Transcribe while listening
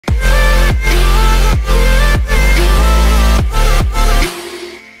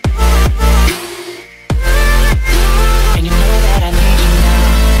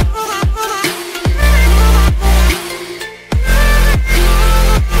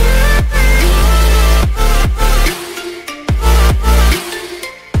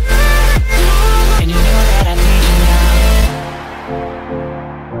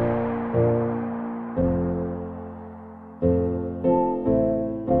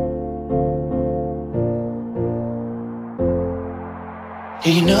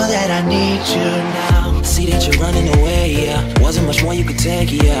Yeah, you know that I need you now. See that you're running away, yeah. Wasn't much more you could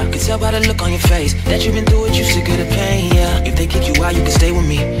take, yeah. Could tell by the look on your face that you've been through it, you sick of the pain, yeah. If they kick you out, you can stay with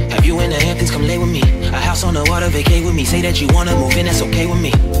me. Have you in the Hamptons, come lay with me. A house on the water, vacate with me. Say that you wanna move in, that's okay with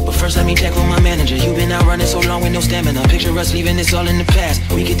me. But first let me check with my manager. You've been out running so long with no stamina. Picture us leaving this all in the past.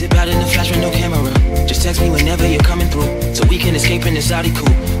 We get dip out in the flash with no camera. Just text me whenever you're coming through, so we can escape in this Audi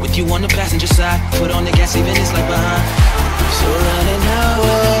coupe. With you on the passenger side, foot on the gas, leaving this like behind. So running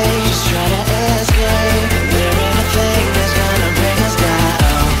away, just trying to escape. There ain't a thing that's gonna bring us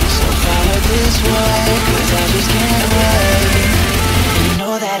down. So follow this way, cause I just can't wait. You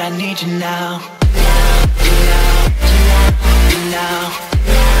know that I need you now.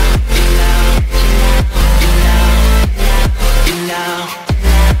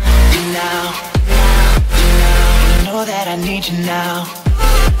 You know that I need you now.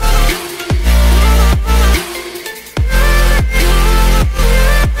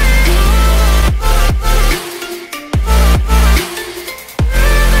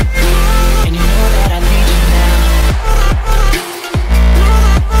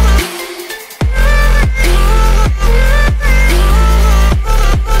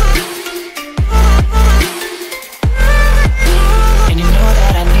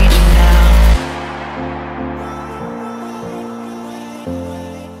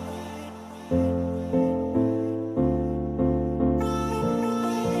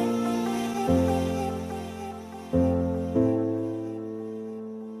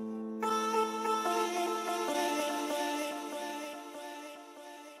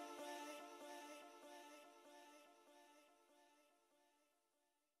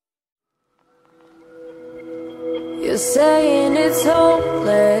 You're saying it's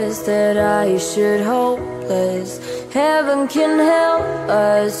hopeless, that I should hopeless. Heaven can help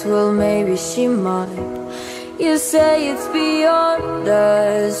us, well maybe she might. You say it's beyond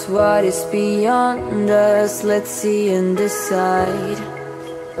us, what is beyond us? Let's see and decide.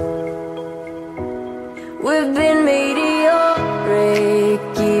 We've been meteoric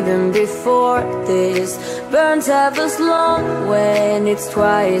even before this. Burns half as long when it's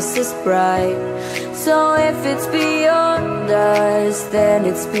twice as bright. So if it's beyond us, then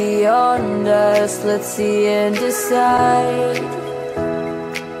it's beyond us. Let's see and decide.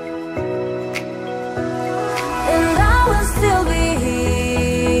 And I will still be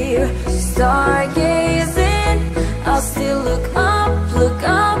here, stargazing. I'll still look up, look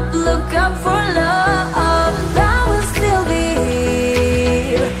up, look up for love. And I will still be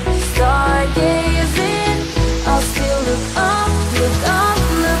here, stargazing. I'll still look up, look up,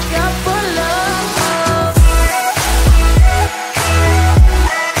 look up for love.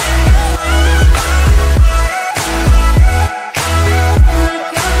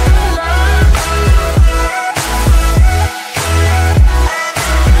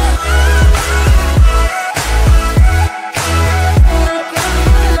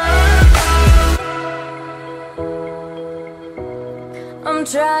 I'm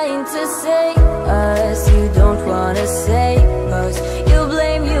trying to save us, you don't wanna save us. You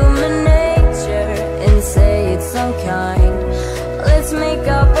blame human nature and say it's unkind. Let's make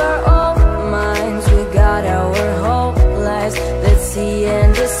up our own minds, we got our whole lives. Let's see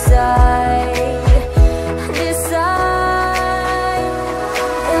and decide, decide.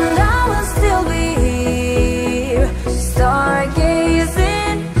 And I will still be here,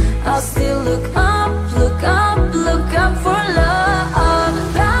 stargazing. I'll still look up, look up, look up for love.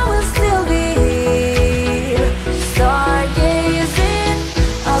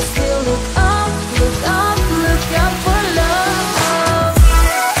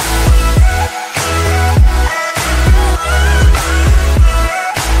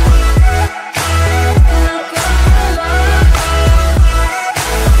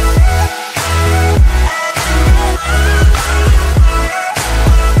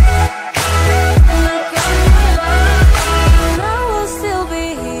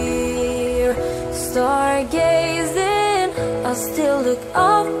 Stargazing, I'll still look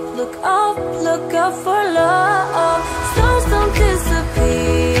up, look up, look up for love. Stars don't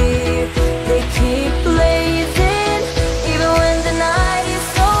disappear, they keep blazing. Even when the night is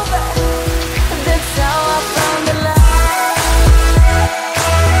over, that's how I found the light.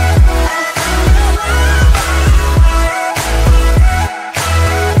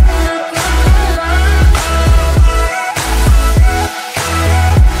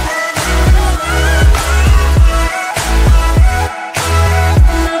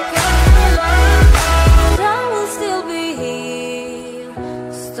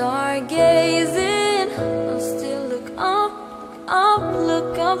 Stargazing, I'll still look up,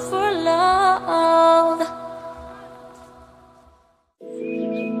 look up for love.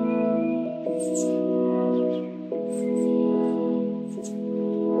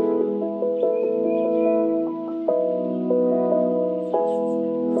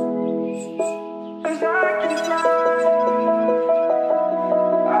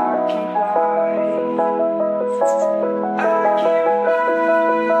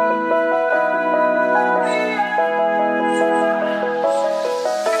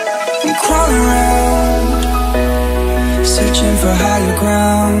 I'm crawling around, searching for higher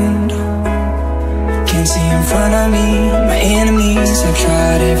ground. Can't see in front of me, my enemies. I've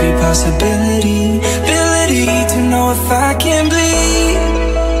tried every possibility, ability to know if I can bleed.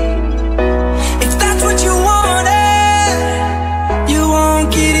 If that's what you wanted, you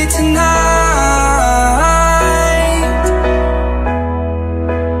won't get it tonight.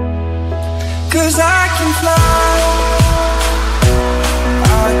 'Cause I can fly,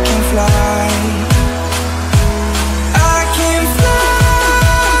 I can fly, I can fly,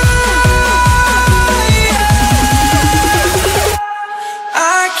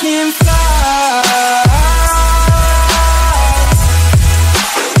 I can fly.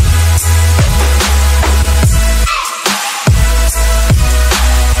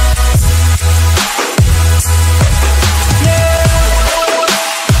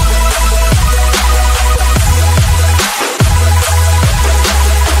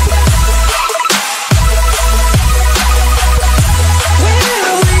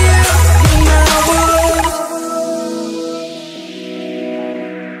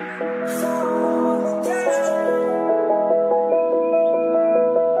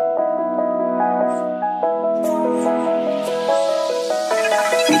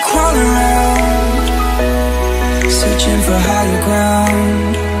 I'm crawling around, searching for higher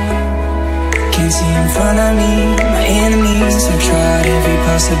ground. Can't see in front of me, my enemies. I've tried every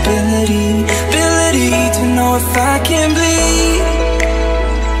possibility, ability to know if I can bleed.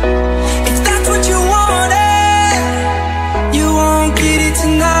 If that's what you wanted, you won't get it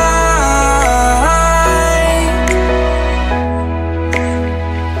tonight.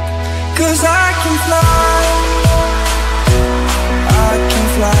 'Cause I can fly,